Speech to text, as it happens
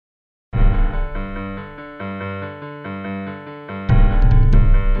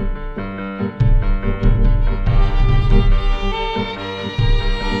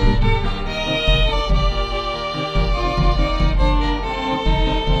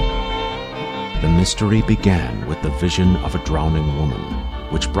The mystery began with the vision of a drowning woman,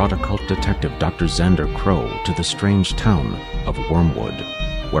 which brought occult detective Dr. Xander Crow to the strange town of Wormwood,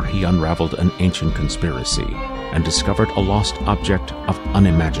 where he unraveled an ancient conspiracy and discovered a lost object of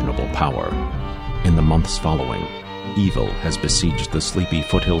unimaginable power. In the months following, evil has besieged the sleepy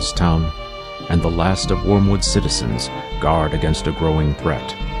foothills town, and the last of Wormwood's citizens guard against a growing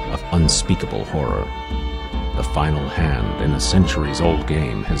threat of unspeakable horror. The final hand in a centuries-old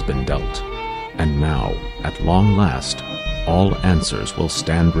game has been dealt, and now, at long last, all answers will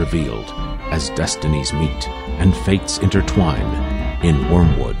stand revealed as destinies meet and fates intertwine in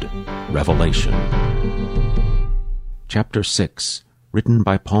Wormwood Revelation. Chapter 6, written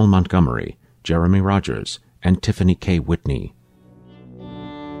by Paul Montgomery, Jeremy Rogers, and Tiffany K. Whitney.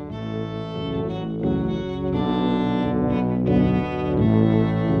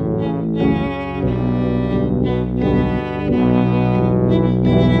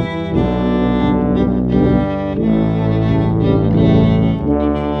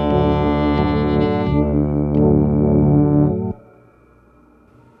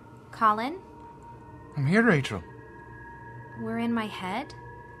 Colin? I'm here, Rachel. We're in my head?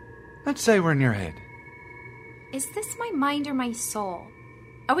 Let's say we're in your head. Is this my mind or my soul?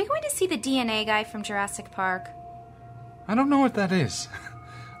 Are we going to see the DNA guy from Jurassic Park? I don't know what that is.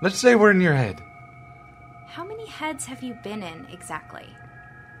 Let's say we're in your head. How many heads have you been in, exactly?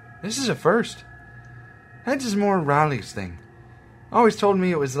 This is a first. Heads is more Riley's thing. Always told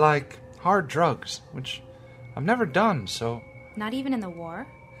me it was like hard drugs, which I've never done, so... Not even in the war?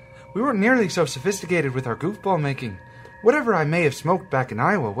 We weren't nearly so sophisticated with our goofball making. Whatever I may have smoked back in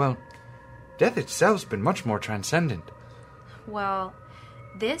Iowa, well, death itself's been much more transcendent. Well,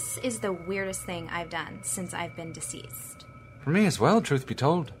 this is the weirdest thing I've done since I've been deceased. For me as well, truth be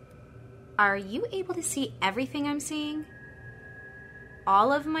told. Are you able to see everything I'm seeing?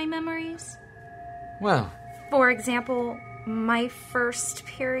 All of my memories? Well... For example, my first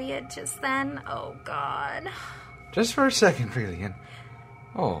period just then? Oh, God. Just for a second, really, and...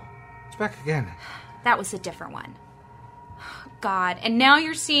 Oh, it's back again. That was a different one. God, and now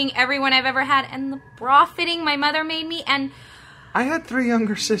you're seeing everyone I've ever had, and the bra fitting my mother made me, and... I had 3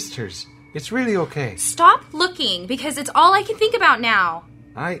 younger sisters. It's really okay. Stop looking, because it's all I can think about now.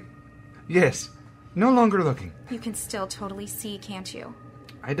 Yes, no longer looking. You can still totally see, can't you?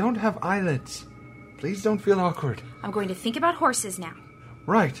 I don't have eyelids. Please don't feel awkward. I'm going to think about horses now.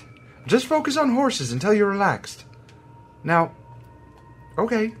 Right. Just focus on horses until you're relaxed. Now,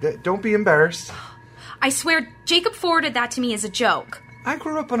 okay, don't be embarrassed. I swear Jacob forwarded that to me as a joke. I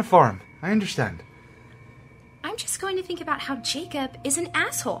grew up on a farm. I understand. I'm just going to think about how Jacob is an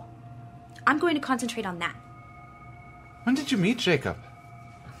asshole. I'm going to concentrate on that. When did you meet Jacob?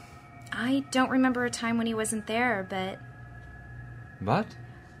 I don't remember a time when he wasn't there, but... But?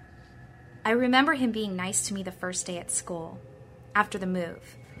 I remember him being nice to me the first day at school, after the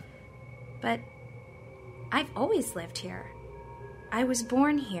move. But I've always lived here. I was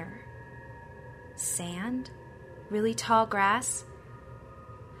born here. Sand, really tall grass.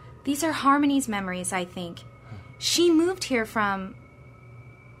 These are Harmony's memories, I think. She moved here from...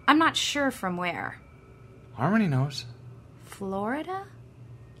 I'm not sure from where. Harmony knows. Florida?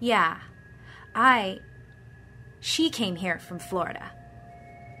 Yeah. She came here from Florida.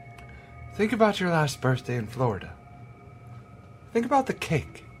 Think about your last birthday in Florida. Think about the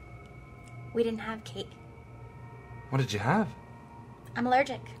cake. We didn't have cake. What did you have? I'm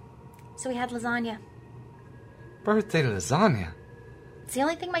allergic, so we had lasagna. Birthday lasagna? It's the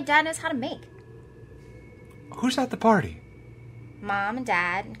only thing my dad knows how to make. Who's at the party? Mom and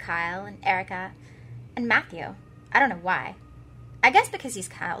Dad and Kyle and Erica and Matthew. I don't know why. I guess because he's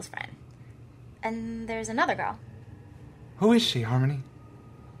Kyle's friend. And there's another girl. Who is she, Harmony?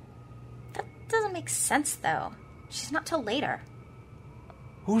 That doesn't make sense, though. She's not till later.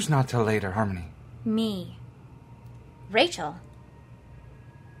 Who's not till later, Harmony? Me. Rachel.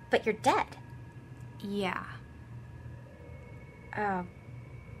 But you're dead. Yeah. Oh,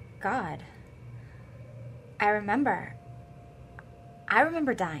 God. I remember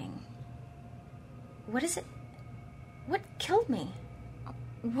dying. What is it? What killed me?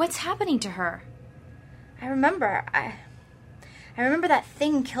 What's happening to her? I remember that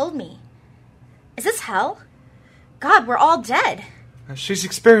thing killed me. Is this hell? God, we're all dead. She's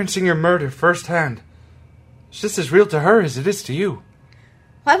experiencing your murder firsthand. It's just as real to her as it is to you.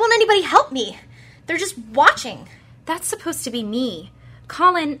 Why won't anybody help me? They're just watching. That's supposed to be me.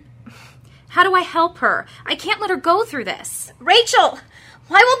 Colin, how do I help her? I can't let her go through this. Rachel!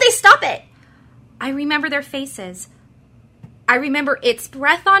 Why won't they stop it? I remember their faces. I remember its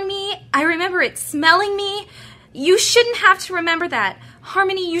breath on me. I remember it smelling me. You shouldn't have to remember that.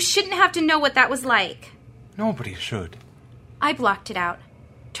 Harmony, you shouldn't have to know what that was like. Nobody should. I blocked it out.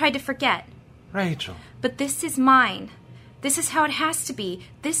 Tried to forget. Rachel. But this is mine. This is how it has to be.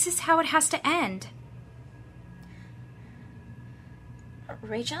 This is how it has to end.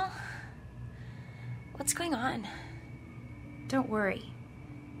 Rachel? What's going on? Don't worry.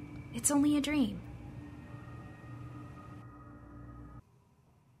 It's only a dream.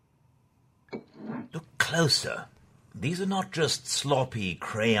 Look closer. These are not just sloppy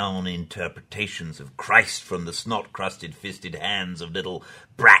crayon interpretations of Christ from the snot-crusted fisted hands of little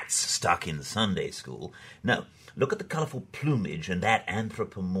brats stuck in Sunday school. No, look at the colourful plumage and that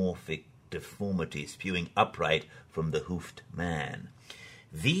anthropomorphic deformity spewing upright from the hoofed man.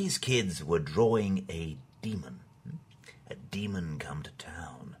 These kids were drawing a demon come to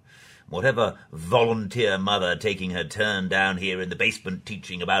town. Whatever volunteer mother taking her turn down here in the basement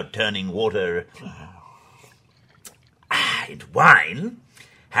teaching about turning water into wine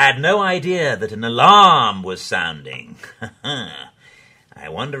had no idea that an alarm was sounding. I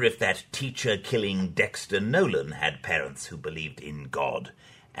wonder if that teacher-killing Dexter Nolan had parents who believed in God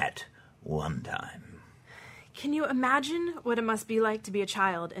at one time. Can you imagine what it must be like to be a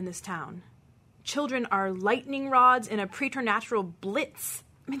child in this town? Children are lightning rods in a preternatural blitz.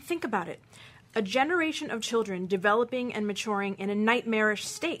 I mean, think about it. A generation of children developing and maturing in a nightmarish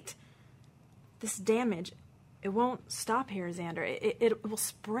state. This damage, it won't stop here, Xander. It will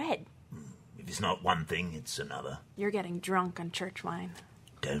spread. If it's not one thing, it's another. You're getting drunk on church wine.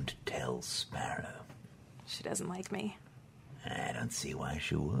 Don't tell Sparrow. She doesn't like me. I don't see why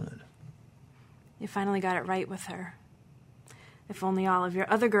she would. You finally got it right with her. If only all of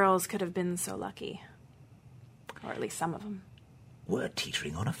your other girls could have been so lucky. Or at least some of them. We're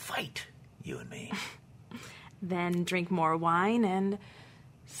teetering on a fight, you and me. Then drink more wine and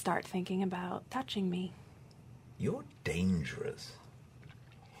start thinking about touching me. You're dangerous.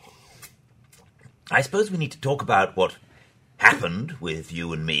 I suppose we need to talk about what happened with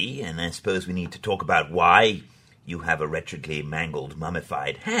you and me, and I suppose we need to talk about why you have a wretchedly mangled,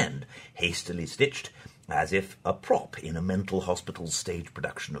 mummified hand, hastily stitched, as if a prop in a mental hospital stage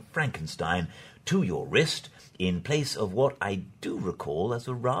production of Frankenstein, to your wrist, in place of what I do recall as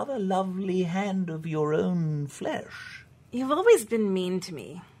a rather lovely hand of your own flesh. You've always been mean to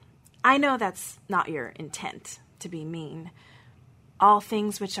me. I know that's not your intent, to be mean. All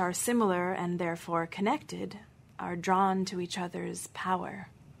things which are similar and therefore connected are drawn to each other's power.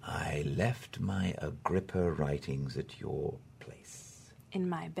 I left my Agrippa writings at your place. In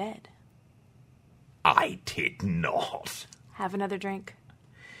my bed. I did not. Have another drink.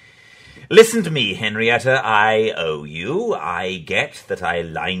 Listen to me, Henrietta. I owe you. I get that I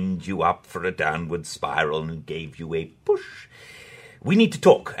lined you up for a downward spiral and gave you a push. We need to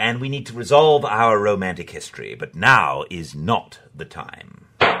talk, and we need to resolve our romantic history, but now is not the time.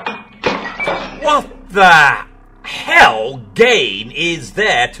 What the hell gain is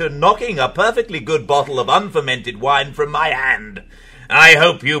there to knocking a perfectly good bottle of unfermented wine from my hand? I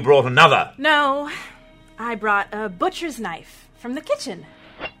hope you brought another. No, I brought a butcher's knife from the kitchen.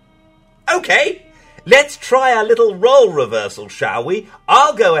 Okay, let's try a little role reversal, shall we?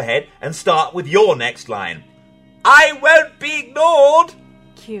 I'll go ahead and start with your next line. I won't be ignored.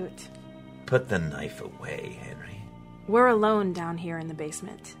 Cute. Put the knife away, Henry. We're alone down here in the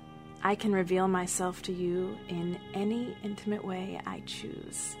basement. I can reveal myself to you in any intimate way I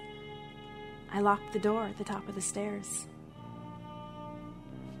choose. I locked the door at the top of the stairs.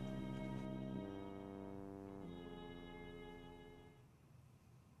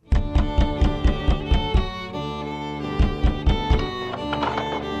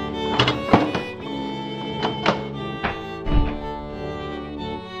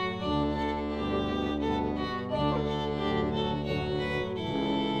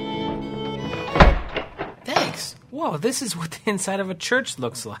 Whoa, this is what the inside of a church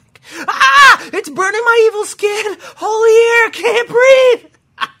looks like. Ah! It's burning my evil skin! Holy air! Can't breathe!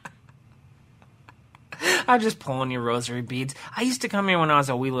 I'm just pulling your rosary beads. I used to come here when I was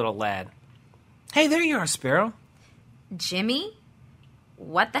a wee little lad. Hey, there you are, Sparrow. Jimmy?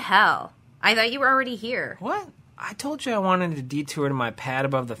 What the hell? I thought you were already here. What? I told you I wanted a detour to my pad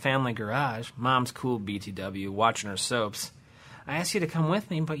above the family garage. Mom's cool, BTW, watching her soaps. I asked you to come with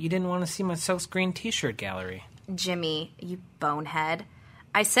me, but you didn't want to see my silkscreen t-shirt gallery. Jimmy, you bonehead.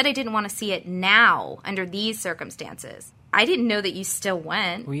 I said I didn't want to see it now, under these circumstances. I didn't know that you still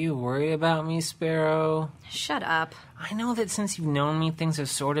went. Were you worried about me, Sparrow? Shut up. I know that since you've known me, things have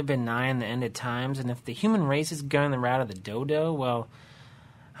sort of been nigh on the end of times, and if the human race is going the route of the dodo, well,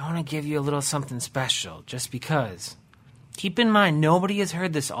 I want to give you a little something special, just because. Keep in mind, nobody has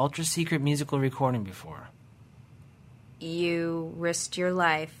heard this ultra-secret musical recording before. You risked your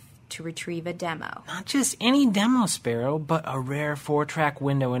life to retrieve a demo. Not just any demo, Sparrow, but a rare 4-track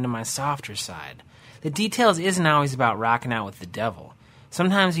window into my softer side. The details isn't always about rocking out with the devil.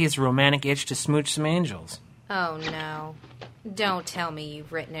 Sometimes he has a romantic itch to smooch some angels. Oh, no. Don't tell me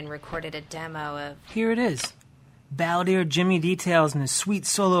you've written and recorded a demo of... Here it is. Balladeer Jimmy details in his sweet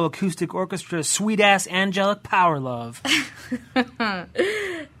solo acoustic orchestra, sweet-ass angelic power love.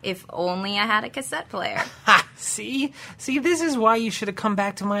 If only I had a cassette player. Ha! See? See, this is why you should have come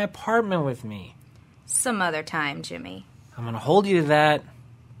back to my apartment with me. Some other time, Jimmy. I'm gonna hold you to that.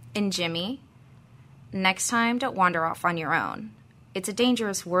 And Jimmy, next time, don't wander off on your own. It's a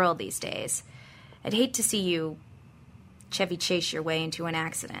dangerous world these days. I'd hate to see you Chevy Chase your way into an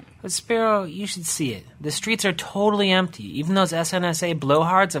accident. But Sparrow, you should see it. The streets are totally empty. Even those SNSA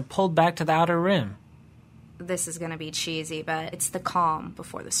blowhards have pulled back to the outer rim. This is going to be cheesy, but it's the calm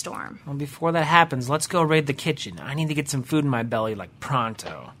before the storm. Well, before that happens, let's go raid the kitchen. I need to get some food in my belly, like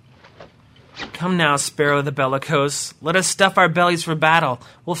pronto. Come now, Sparrow the bellicose. Let us stuff our bellies for battle.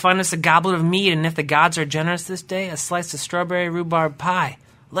 We'll find us a goblet of meat, and if the gods are generous this day, a slice of strawberry rhubarb pie.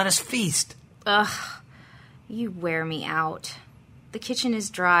 Let us feast. Ugh. You wear me out. The kitchen is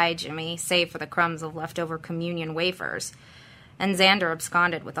dry, Jimmy, save for the crumbs of leftover communion wafers. And Xander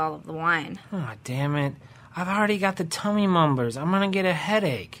absconded with all of the wine. Oh, damn it. I've already got the tummy mumblers. I'm gonna get a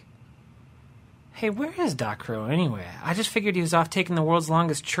headache. Hey, where is Doc Crow anyway? I just figured he was off taking the world's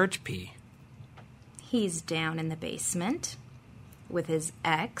longest church pee. He's down in the basement with his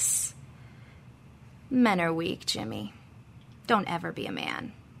ex. Men are weak, Jimmy. Don't ever be a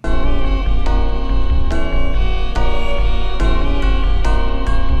man.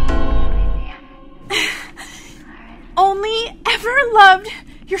 Only ever loved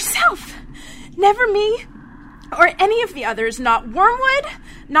yourself. Never me or any of the others. Not Wormwood,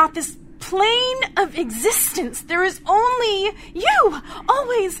 not this plane of existence. There is only you.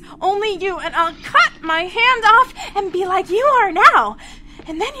 Always only you. And I'll cut my hand off and be like you are now.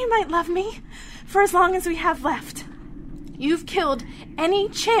 And then you might love me for as long as we have left. You've killed any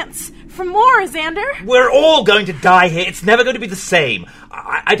chance for more, Xander. We're all going to die here. It's never going to be the same.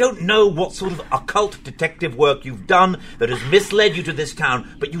 I don't know what sort of occult detective work you've done that has misled you to this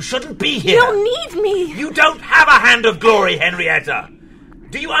town, but you shouldn't be here. You need me. You don't have a hand of glory, Henrietta.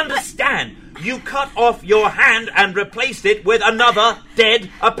 Do you understand? You cut off your hand and replaced it with another dead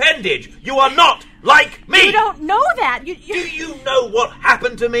appendage. You are not like me. You don't know that. Do you know what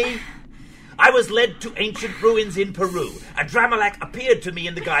happened to me? I was led to ancient ruins in Peru. Adramelech appeared to me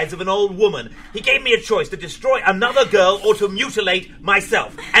in the guise of an old woman. He gave me a choice to destroy another girl or to mutilate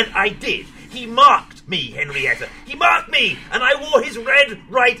myself. And I did. He marked me, Henrietta. He marked me, and I wore his red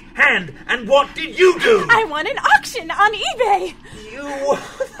right hand. And what did you do? I won an auction on eBay. You were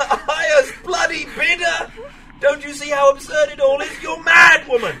the highest bloody bidder. Don't you see how absurd it all is? You're mad,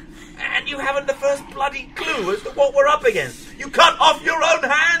 woman. And you haven't the first bloody clue as to what we're up against. You cut off your own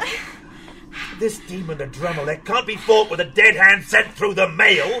hand? This demon Adramelech can't be fought with a dead hand sent through the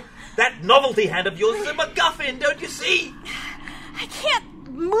mail. That novelty hand of yours is a MacGuffin, don't you see? I can't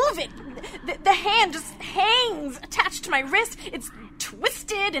move it. The hand just hangs attached to my wrist. It's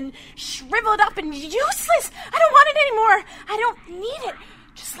twisted and shriveled up and useless. I don't want it anymore. I don't need it.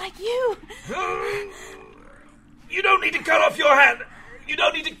 Just like you. You don't need to cut off your hand. You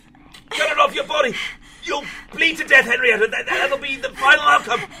don't need to cut it off your body. You'll bleed to death, Henrietta. That'll be the final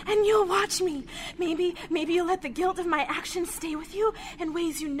outcome. And you'll watch me. Maybe you'll let the guilt of my actions stay with you in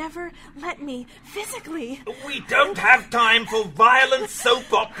ways you never let me physically. We don't have time for violent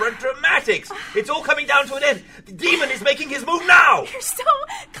soap opera dramatics. It's all coming down to an end. The demon is making his move now. You're so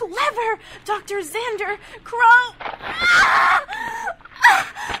clever, Dr. Xander Crow.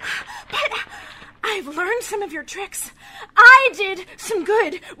 But I've learned some of your tricks. I did some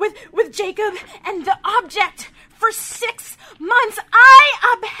good with Jacob and the object. For 6 months, I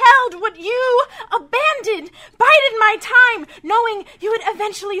upheld what you abandoned, bided my time, knowing you would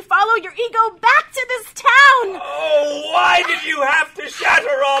eventually follow your ego back to this town. Oh, why did you have to shatter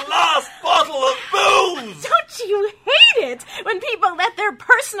our last bottle of booze? Don't you hate it when people let their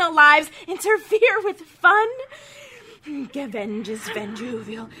personal lives interfere with fun? Gevenges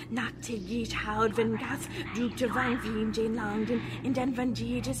venjuvel, natigit houdven gas, drukte van vien langden, in den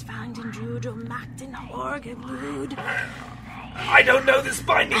vandiges vangden judo makten horgeblood. I don't know this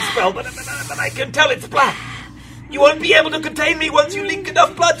binding spell, but I can tell it's black. You won't be able to contain me once you leak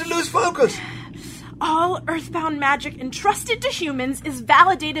enough blood to lose focus. All earthbound magic entrusted to humans is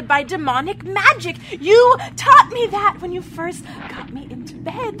validated by demonic magic. You taught me that when you first got me into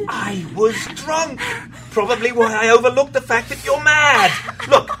bed. I was drunk. Probably why I overlooked the fact that you're mad.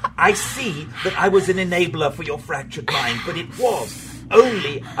 Look, I see that I was an enabler for your fractured mind, but it was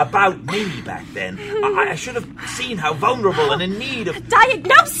only about me back then. I should have seen how vulnerable and in need of...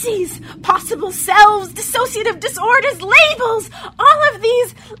 Diagnoses! Possible selves, dissociative disorders, labels! All of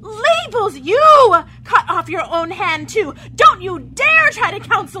these labels! You cut off your own hand, too! Don't you dare try to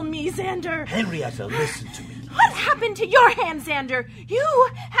counsel me, Xander! Henrietta, listen to me. What happened to your hand, Xander? You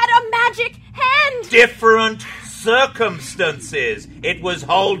had a magic hand! Different circumstances. It was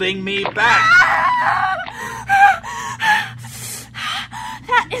holding me back.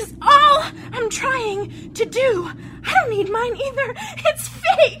 That is all I'm trying to do. I don't need mine either. It's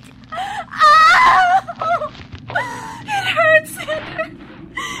fake. Ah! It hurts, Xander.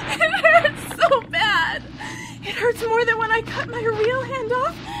 It hurts so bad. It hurts more than when I cut my real hand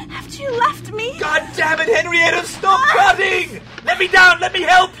off after you left me. God damn it, Henrietta, stop cutting! Let me down, let me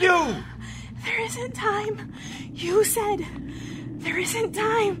help you! There isn't time. You said there isn't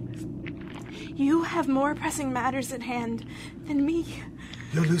time. You have more pressing matters at hand than me.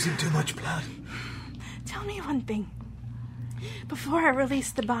 You're losing too much blood. Tell me one thing. Before I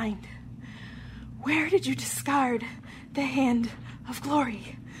release the bind, where did you discard the hand of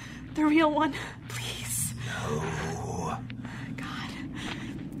glory? The real one, please. No. God,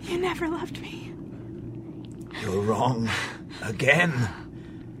 you never loved me. You're wrong. Again.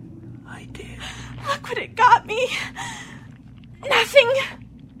 I did. Look what it got me. Nothing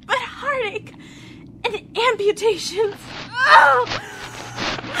but heartache and amputations. Oh!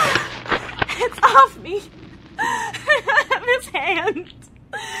 It's off me. This hand.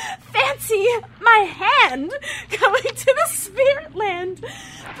 Fancy my hand going to the spirit land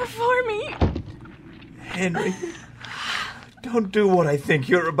before me. Henry, don't do what I think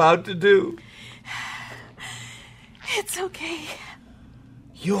you're about to do. It's okay.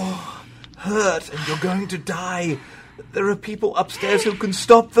 You're hurt and you're going to die. There are people upstairs who can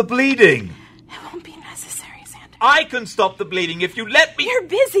stop the bleeding. It won't be necessary, Xander. I can stop the bleeding if you let me. You're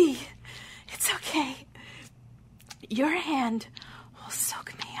busy. It's okay. Your hand will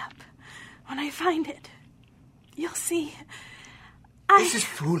soak me up. When I find it, you'll see. This is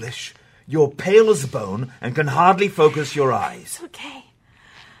foolish. You're pale as a bone and can hardly focus your eyes. It's okay.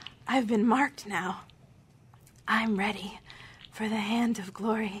 I've been marked now. I'm ready for the hand of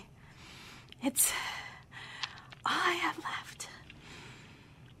glory. It's all I have left.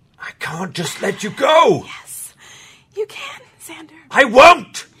 I can't just let you go. Yes, you can, Xander. I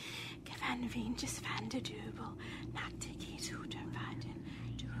won't.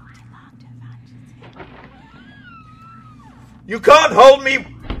 You can't hold me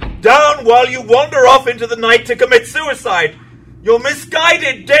down while you wander off into the night to commit suicide. You're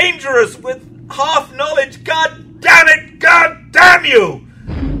misguided, dangerous, with half knowledge. God damn it! God damn you!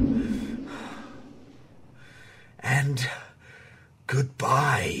 And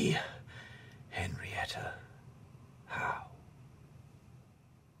goodbye, Henrietta Howe.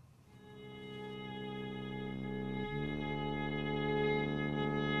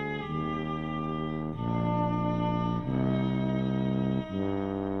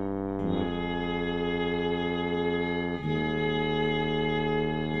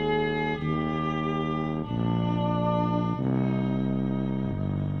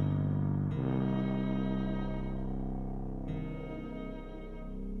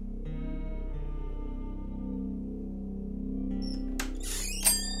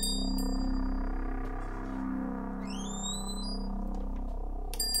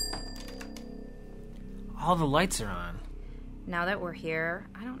 All the lights are on. Now that we're here,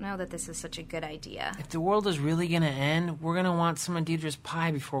 I don't know that this is such a good idea. If the world is really gonna end, we're gonna want some of Deidre's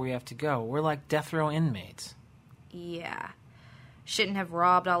pie before we have to go. We're like death row inmates. Yeah. Shouldn't have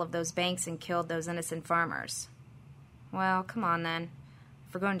robbed all of those banks and killed those innocent farmers. Well, come on then.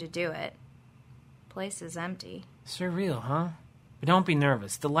 If we're going to do it. Place is empty. Surreal, huh? But don't be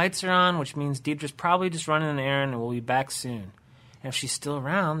nervous. The lights are on, which means Deidre's probably just running an errand and we'll be back soon. And if she's still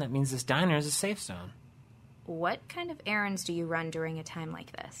around, that means this diner is a safe zone. What kind of errands do you run during a time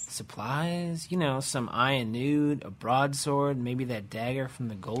like this? Supplies, some eye nude, a broadsword, maybe that dagger from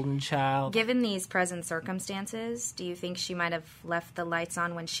the Golden Child. Given these present circumstances, do you think she might have left the lights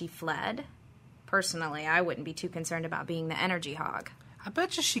on when she fled? Personally, I wouldn't be too concerned about being the energy hog. I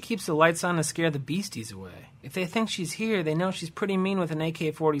bet you she keeps the lights on to scare the beasties away. If they think she's here, they know she's pretty mean with an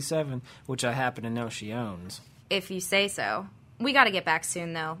AK-47, which I happen to know she owns. If you say so. We gotta get back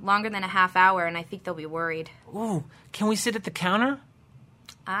soon, though. Longer than a half hour, and I think they'll be worried. Ooh, can we sit at the counter?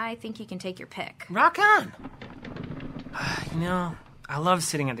 I think you can take your pick. Rock on! I loved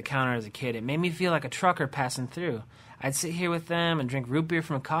sitting at the counter as a kid. It made me feel like a trucker passing through. I'd sit here with them and drink root beer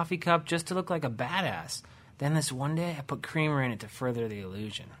from a coffee cup just to look like a badass. Then this one day, I put creamer in it to further the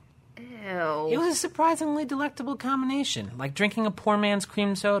illusion. Ew. It was a surprisingly delectable combination, like drinking a poor man's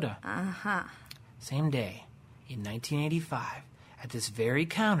cream soda. Uh-huh. Same day, in 1985, at this very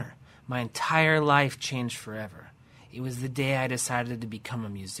counter, my entire life changed forever. It was the day I decided to become a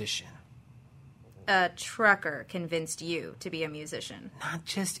musician. A trucker convinced you to be a musician. Not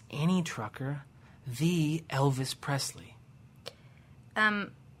just any trucker, the Elvis Presley.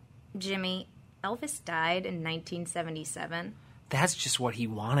 Jimmy, Elvis died in 1977. That's just what he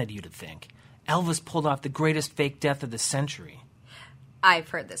wanted you to think. Elvis pulled off the greatest fake death of the century. I've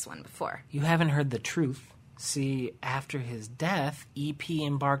heard this one before. You haven't heard the truth. See, after his death, E.P.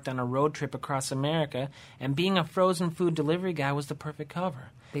 embarked on a road trip across America, and being a frozen food delivery guy was the perfect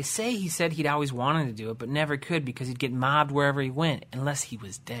cover. They say he said he'd always wanted to do it, but never could because he'd get mobbed wherever he went, unless he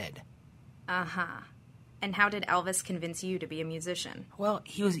was dead. Uh-huh. And how did Elvis convince you to be a musician? Well,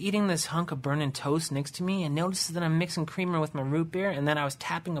 he was eating this hunk of burning toast next to me and notices that I'm mixing creamer with my root beer, and then I was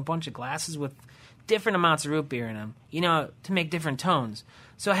tapping a bunch of glasses with different amounts of root beer in them, to make different tones.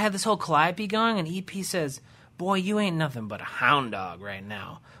 So I had this whole calliope going, and EP says, "Boy, you ain't nothing but a hound dog right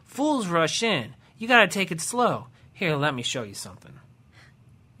now. Fools rush in. You gotta take it slow. Here, let me show you something."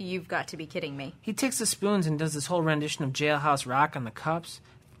 You've got to be kidding me. He takes the spoons and does this whole rendition of Jailhouse Rock on the cups.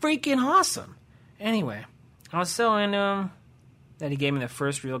 Freaking awesome. Anyway, I was so into him that he gave me the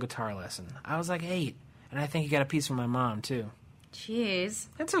first real guitar lesson. I was like 8, and I think he got a piece from my mom, too. Jeez.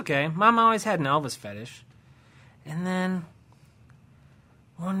 That's okay. Mom always had an Elvis fetish. And then,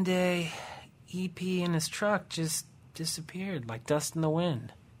 one day, E.P. and his truck just disappeared like dust in the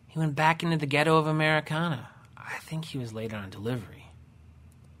wind. He went back into the ghetto of Americana. I think he was late on a delivery.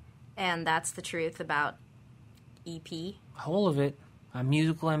 And that's the truth about E.P.? Whole of it. My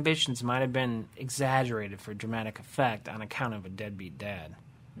musical ambitions might have been exaggerated for dramatic effect on account of a deadbeat dad.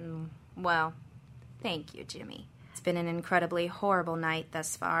 Well, thank you, Jimmy. It's been an incredibly horrible night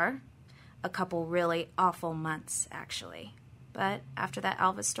thus far. A couple really awful months, actually. But after that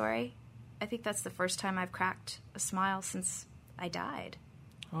Elvis story, I think that's the first time I've cracked a smile since I died.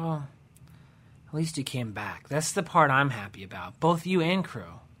 Well, at least you came back. That's the part I'm happy about. Both you and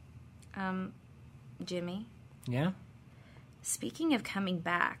Crow. Jimmy? Yeah? Speaking of coming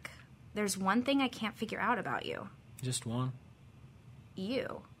back, there's one thing I can't figure out about you. Just one?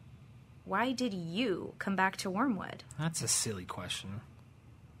 You. Why did you come back to Wormwood? That's a silly question.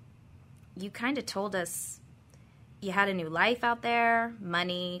 You kind of told us you had a new life out there,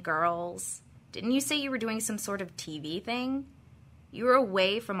 money, girls. Didn't you say you were doing some sort of TV thing? You were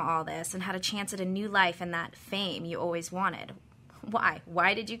away from all this and had a chance at a new life and that fame you always wanted. Why?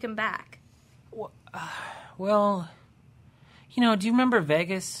 Why did you come back? Well, do you remember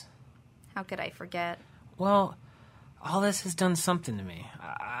Vegas? How could I forget? Well, all this has done something to me.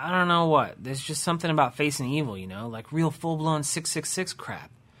 I don't know what. There's just something about facing evil, like real full-blown 666 crap.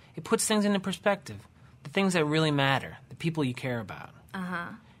 It puts things into perspective. The things that really matter. The people you care about.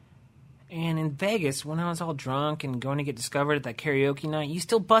 Uh-huh. And in Vegas, when I was all drunk and going to get discovered at that karaoke night, you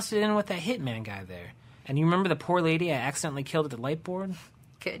still busted in with that hitman guy there. And you remember the poor lady I accidentally killed at the light board?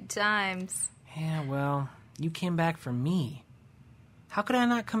 Good times. Yeah, well, you came back for me. How could I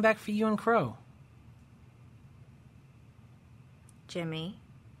not come back for you and Crow? Jimmy,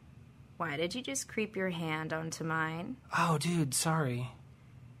 why did you just creep your hand onto mine? Oh, dude, sorry.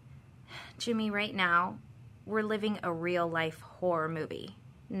 Jimmy, right now, we're living a real-life horror movie,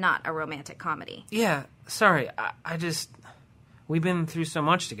 not a romantic comedy. Yeah, sorry. I just... We've been through so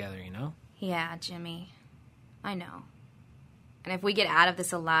much together, Yeah, Jimmy. I know. And if we get out of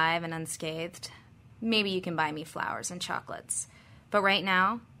this alive and unscathed, maybe you can buy me flowers and chocolates. But right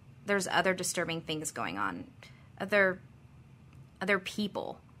now, there's other disturbing things going on. Other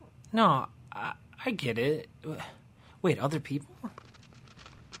people. No, I get it. Wait, other people?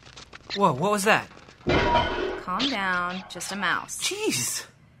 Whoa, what was that? Calm down, just a mouse. Jeez!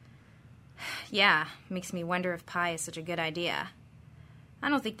 Yeah, makes me wonder if pie is such a good idea. I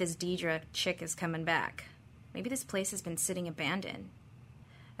don't think this Deidre chick is coming back. Maybe this place has been sitting abandoned.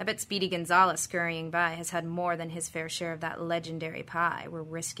 I bet Speedy Gonzales scurrying by has had more than his fair share of that legendary pie we're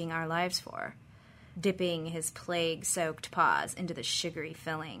risking our lives for, dipping his plague-soaked paws into the sugary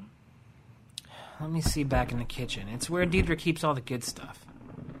filling. Let me see back in the kitchen. It's where Deidre keeps all the good stuff.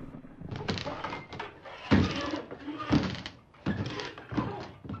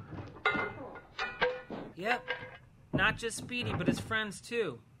 Yep. Not just Speedy, but his friends,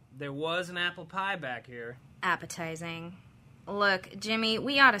 too. There was an apple pie back here. Appetizing. Look, Jimmy,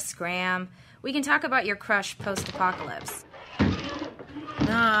 we ought to scram. We can talk about your crush post-apocalypse.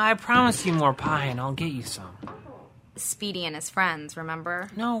 Nah, I promise you more pie and I'll get you some. Speedy and his friends, remember?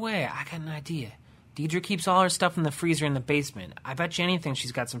 No way, I got an idea. Deidre keeps all her stuff in the freezer in the basement. I bet you anything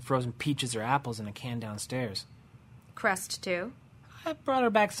she's got some frozen peaches or apples in a can downstairs. Crust, too? I brought her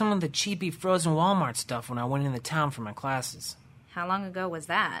back some of the cheapy frozen Walmart stuff when I went into town for my classes. How long ago was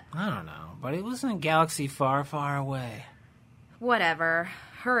that? I don't know, but it was in a galaxy far, far away. Whatever.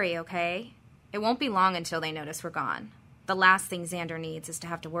 Hurry, okay? It won't be long until they notice we're gone. The last thing Xander needs is to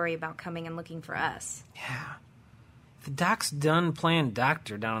have to worry about coming and looking for us. Yeah. If the doc's done playing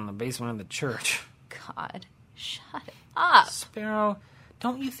doctor down in the basement of the church. God, shut up. Sparrow,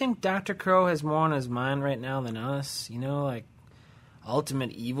 don't you think Dr. Crow has more on his mind right now than us? You know, like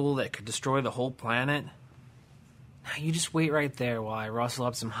ultimate evil that could destroy the whole planet? Now you just wait right there while I rustle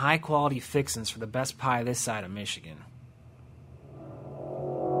up some high-quality fixins for the best pie this side of Michigan.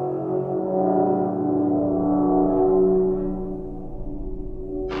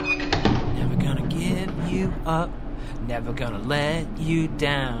 Never gonna give you up, never gonna let you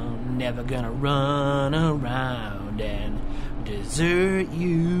down, never gonna run around and desert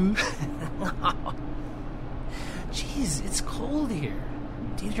you. Jeez, it's cold here.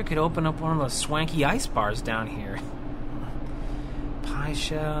 Deidre could open up one of those swanky ice bars down here. Pie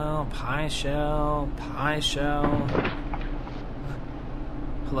shell, pie shell, pie shell.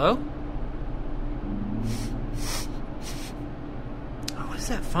 Hello? Oh, what is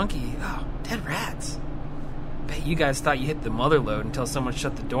that funky? Oh, dead rats. Bet you guys thought you hit the mother lode until someone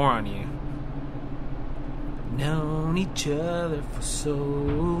shut the door on you. Known each other for so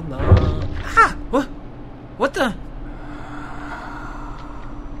long. Ah! What the?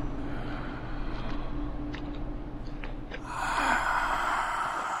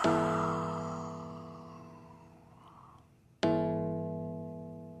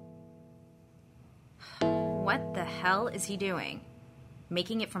 What the hell is he doing?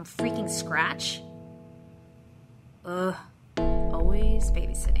 Making it from freaking scratch? Ugh. Always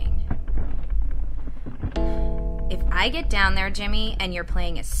babysitting. If I get down there, Jimmy, and you're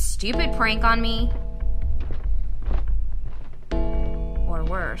playing a stupid prank on me, or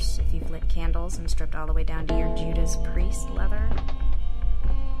worse, if you've lit candles and stripped all the way down to your Judas Priest leather.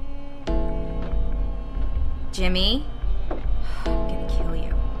 Jimmy, I'm gonna kill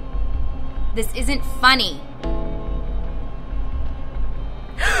you. This isn't funny.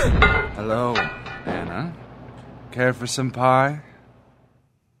 Hello, Anna. Care for some pie?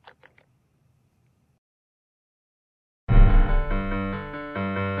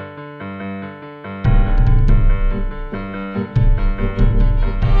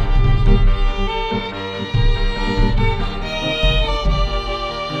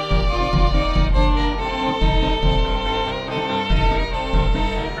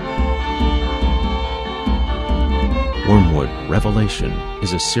 Wormwood Revelation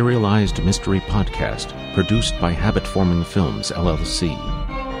is a serialized mystery podcast produced by Habit Forming Films, LLC.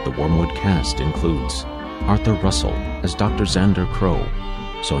 The Wormwood cast includes Arthur Russell as Dr. Xander Crow,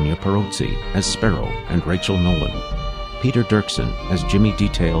 Sonia Perozzi as Sparrow and Rachel Nolan, Peter Dirksen as Jimmy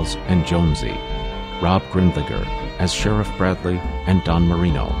Details and Jonesy, Rob Grindliger as Sheriff Bradley and Don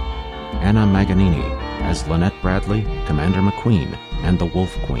Marino, Anna Maganini as Lynette Bradley, Commander McQueen, and the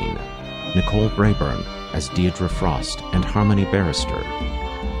Wolf Queen, Nicole Brayburn as Deidre Frost and Harmony Barrister,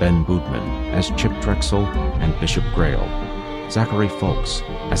 Ben Boodman as Chip Drexel and Bishop Grail, Zachary Folks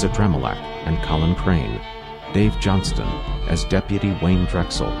as Adremelak and Colin Crane, Dave Johnston as Deputy Wayne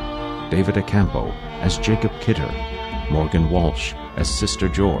Drexel, David Acampo as Jacob Kidder, Morgan Walsh as Sister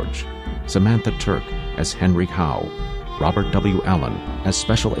George, Samantha Turk as Henry Howe, Robert W. Allen as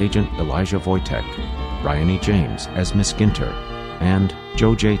Special Agent Elijah Wojtek, Ryan E. James as Miss Ginter, and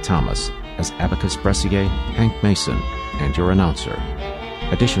Joe J. Thomas as Abacus Bressier, Hank Mason, and your announcer.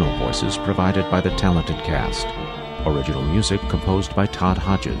 Additional voices provided by the talented cast. Original music composed by Todd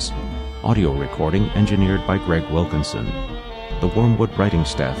Hodges. Audio recording engineered by Greg Wilkinson. The Wormwood writing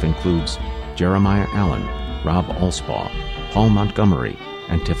staff includes Jeremiah Allen, Rob Alspaugh, Paul Montgomery,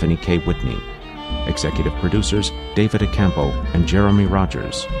 and Tiffany K. Whitney. Executive producers David Acampo and Jeremy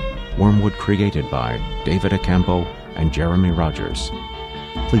Rogers. Wormwood created by David Acampo and Jeremy Rogers.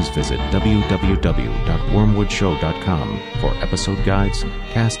 Please visit www.wormwoodshow.com for episode guides,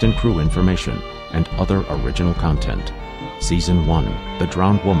 cast and crew information, and other original content. Season 1, The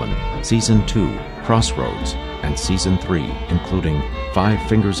Drowned Woman, Season 2, Crossroads, and Season 3, including 5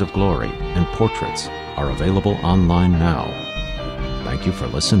 Fingers of Glory and Portraits, are available online now. Thank you for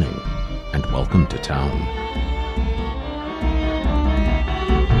listening, and welcome to town.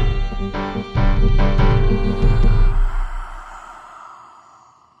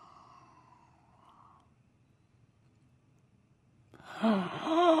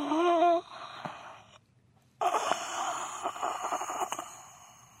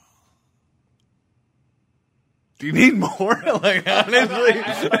 Do you need more? Like, honestly.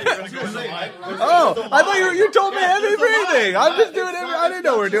 Oh, I thought you told me heavy breathing. I'm just doing it. I didn't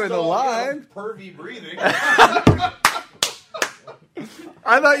know we're doing the line. Pervy breathing.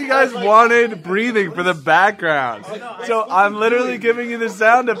 I thought you guys wanted breathing for the background. So I'm literally giving you the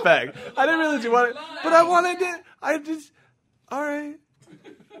sound effect. I didn't realize you wanted, but I wanted it. All right.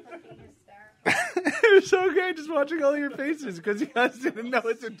 It was so great just watching all your faces because you guys didn't know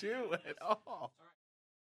what to do at all.